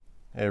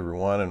Hey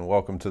everyone, and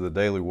welcome to the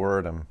Daily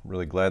Word. I'm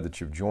really glad that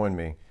you've joined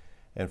me.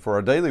 And for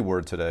our Daily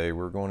Word today,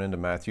 we're going into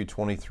Matthew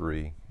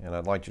 23, and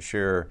I'd like to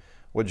share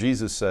what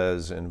Jesus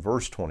says in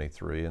verse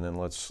 23, and then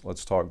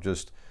let's talk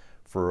just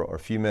for a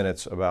few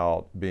minutes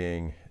about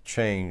being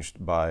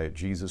changed by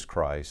Jesus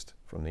Christ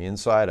from the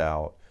inside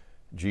out.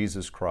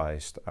 Jesus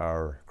Christ,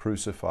 our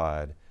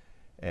crucified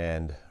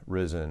and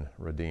risen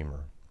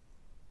Redeemer.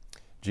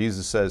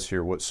 Jesus says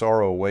here, "What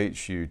sorrow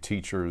awaits you,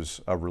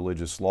 teachers of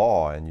religious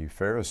law, and you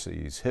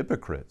Pharisees,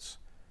 hypocrites!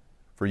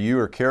 For you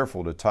are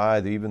careful to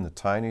tithe even the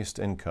tiniest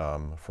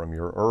income from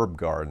your herb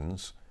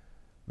gardens,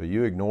 but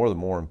you ignore the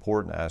more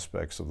important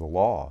aspects of the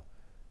law: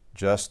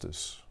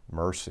 justice,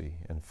 mercy,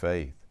 and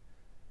faith.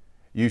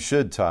 You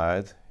should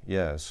tithe,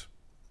 yes,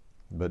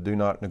 but do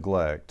not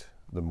neglect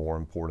the more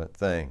important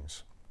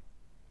things."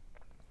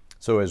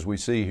 So as we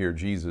see here,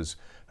 Jesus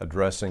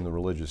addressing the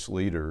religious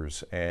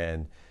leaders,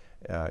 and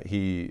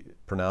he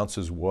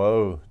pronounces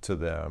woe to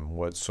them,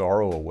 what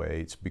sorrow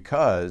awaits,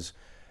 because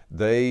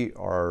they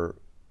are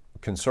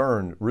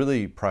concerned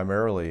really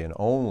primarily and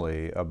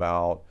only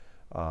about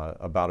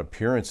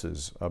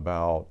appearances,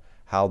 about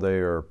how they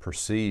are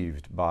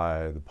perceived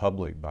by the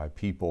public, by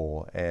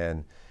people.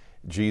 And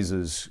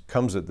Jesus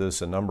comes at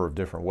this a number of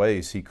different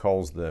ways. He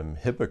calls them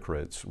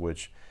hypocrites,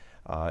 which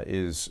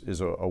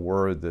is a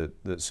word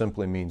that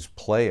simply means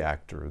play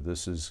actor.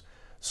 This is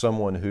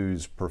someone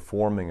who's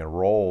performing a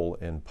role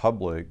in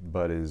public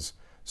but is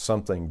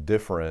something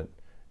different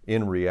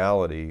in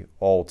reality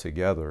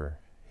altogether.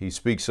 He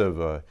speaks of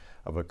a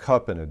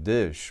cup and a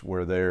dish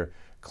where they're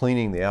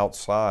cleaning the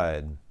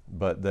outside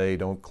but they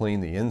don't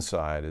clean the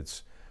inside.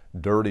 It's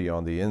dirty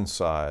on the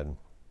inside.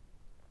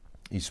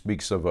 He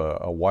speaks of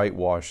a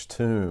whitewashed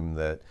tomb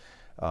that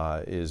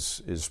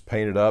is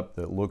painted up,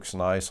 that looks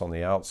nice on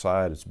the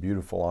outside. It's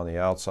beautiful on the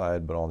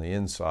outside, but on the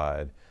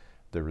inside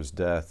there is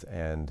death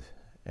and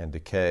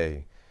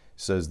decay.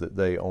 Says that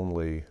they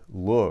only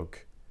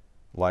look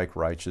like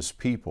righteous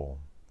people.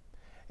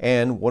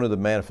 And one of the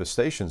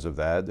manifestations of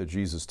that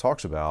Jesus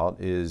talks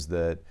about is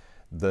that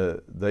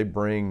they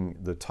bring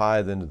the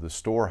tithe into the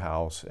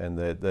storehouse, and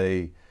that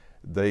they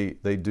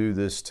do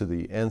this to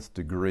the nth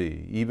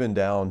degree, even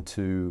down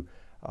to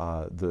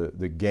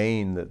the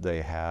gain that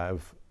they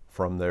have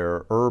from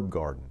their herb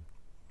garden.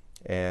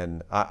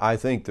 And I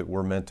think that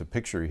we're meant to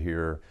picture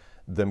here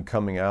them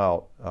coming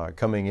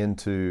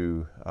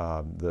into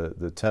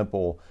the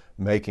temple,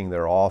 making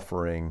their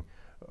offering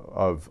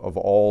of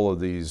all of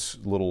these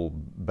little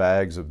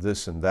bags of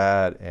this and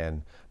that,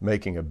 and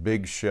making a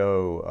big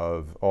show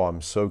of, oh, I'm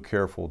so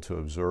careful to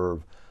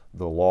observe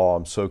the law,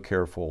 I'm so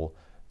careful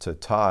to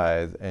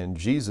tithe. And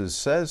Jesus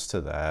says to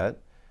that,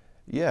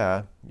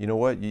 yeah, you know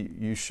what,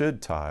 you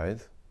should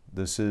tithe.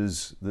 This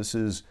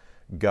is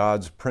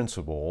God's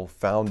principle,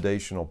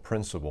 foundational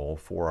principle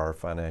for our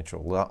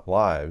financial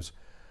lives.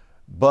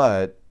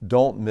 But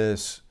don't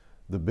miss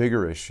the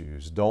bigger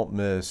issues. Don't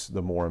miss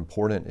the more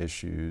important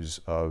issues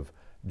of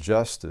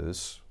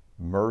justice,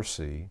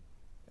 mercy,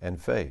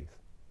 and faith.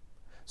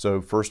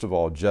 So first of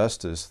all,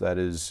 justice, that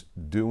is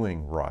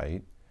doing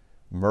right.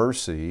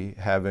 Mercy,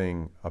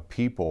 having a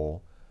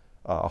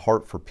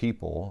heart for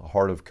people, a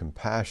heart of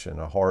compassion,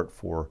 a heart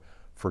for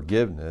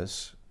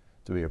forgiveness,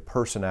 to be a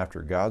person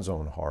after God's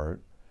own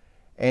heart.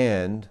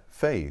 And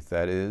faith,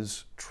 that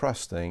is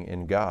trusting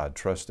in God,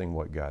 trusting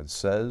what God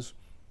says,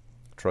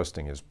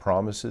 trusting His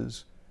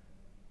promises,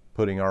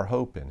 putting our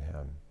hope in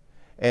Him.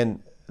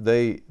 And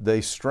they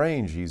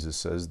strain, Jesus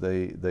says,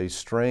 they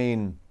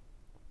strain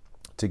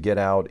to get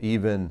out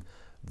even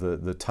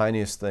the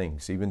tiniest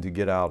things, even to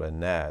get out a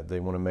gnat. They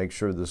want to make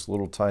sure this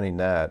little tiny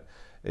gnat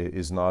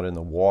is not in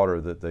the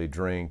water that they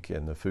drink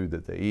and the food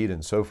that they eat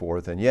and so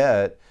forth. And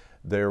yet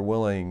they're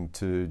willing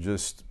to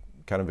just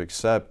kind of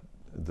accept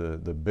the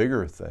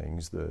bigger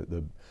things,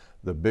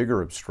 the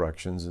bigger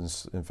obstructions.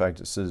 And in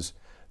fact, it says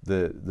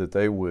that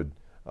they would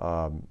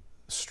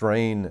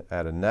strain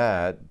at a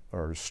gnat,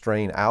 or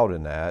strain out a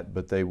gnat,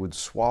 but they would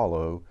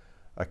swallow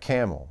a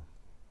camel.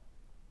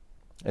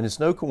 And it's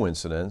no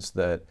coincidence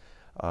that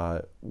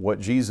what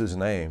Jesus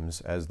names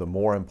as the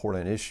more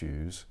important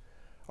issues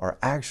are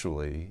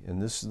actually,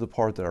 and this is the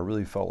part that I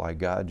really felt like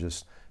God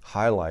just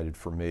highlighted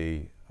for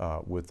me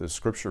with the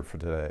scripture for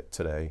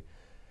today,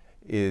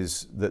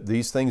 is that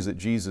these things that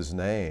Jesus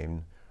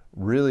named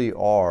really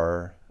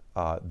are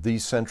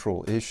these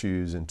central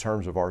issues in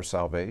terms of our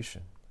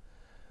salvation.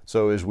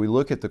 So as we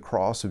look at the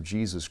cross of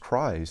Jesus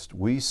Christ,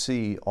 we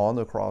see on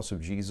the cross of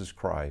Jesus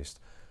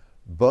Christ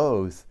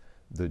both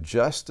the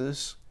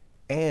justice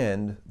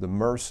and the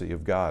mercy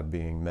of God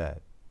being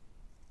met.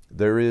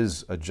 There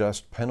is a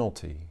just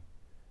penalty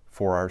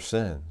for our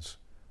sins.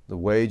 The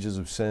wages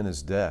of sin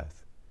is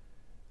death.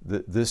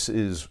 This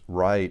is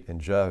right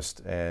and just,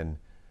 and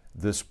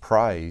this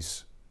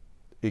price,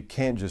 it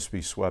can't just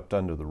be swept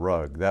under the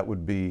rug. That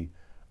would be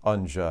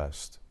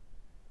unjust.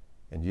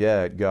 And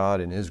yet, God,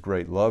 in His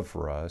great love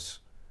for us,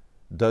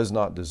 does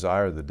not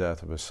desire the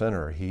death of a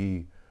sinner.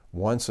 He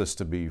wants us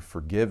to be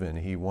forgiven.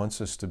 He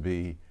wants us to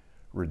be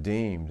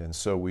redeemed. And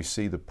so we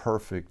see the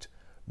perfect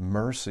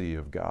mercy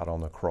of God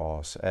on the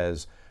cross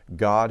as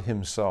God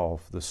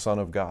Himself, the Son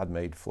of God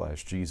made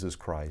flesh, Jesus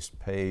Christ,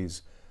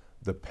 pays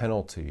the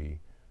penalty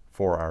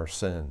for our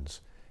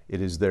sins.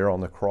 It is there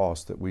on the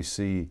cross that we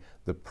see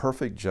the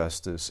perfect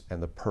justice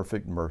and the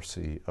perfect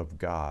mercy of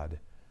God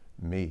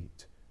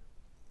meet.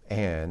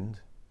 And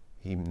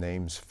He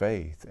names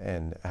faith.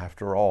 And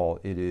after all,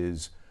 it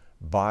is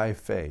by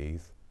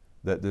faith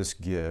that this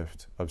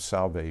gift of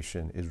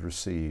salvation is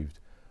received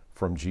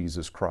from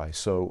Jesus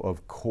Christ. So,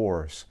 of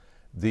course,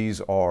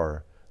 these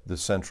are the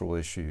central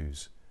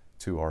issues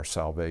to our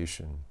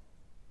salvation.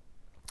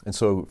 And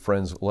so,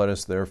 friends, let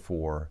us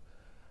therefore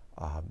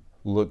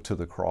look to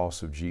the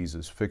cross of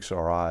Jesus, fix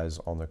our eyes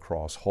on the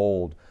cross,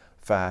 hold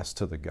fast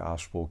to the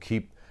gospel,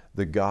 keep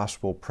the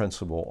gospel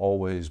principle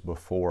always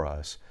before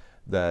us,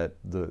 that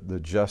the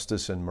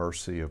justice and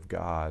mercy of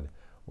God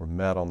were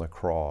met on the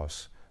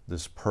cross,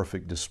 this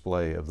perfect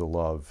display of the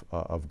love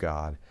of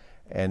God.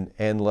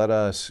 And let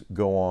us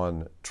go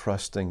on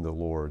trusting the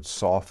Lord,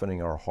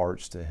 softening our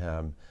hearts to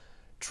Him,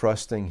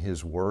 trusting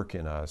His work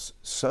in us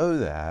so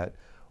that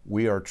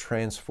we are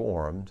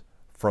transformed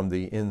from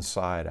the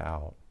inside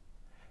out.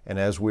 And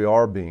as we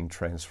are being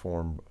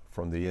transformed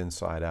from the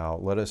inside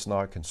out, let us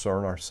not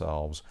concern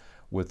ourselves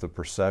with the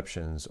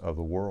perceptions of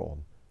the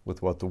world,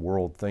 with what the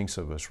world thinks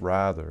of us.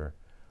 Rather,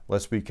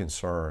 let's be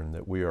concerned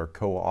that we are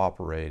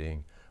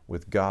cooperating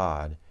with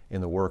God in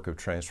the work of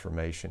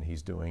transformation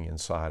He's doing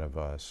inside of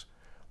us.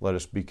 Let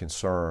us be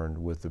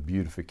concerned with the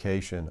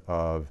beautification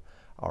of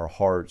our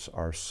hearts,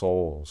 our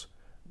souls,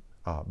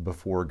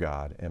 before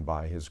God and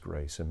by His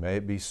grace. And may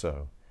it be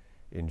so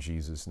in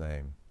Jesus'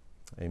 name.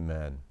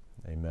 Amen.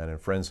 Amen. And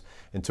friends,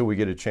 until we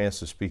get a chance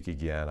to speak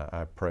again,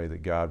 I pray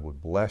that God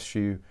would bless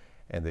you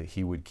and that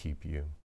He would keep you.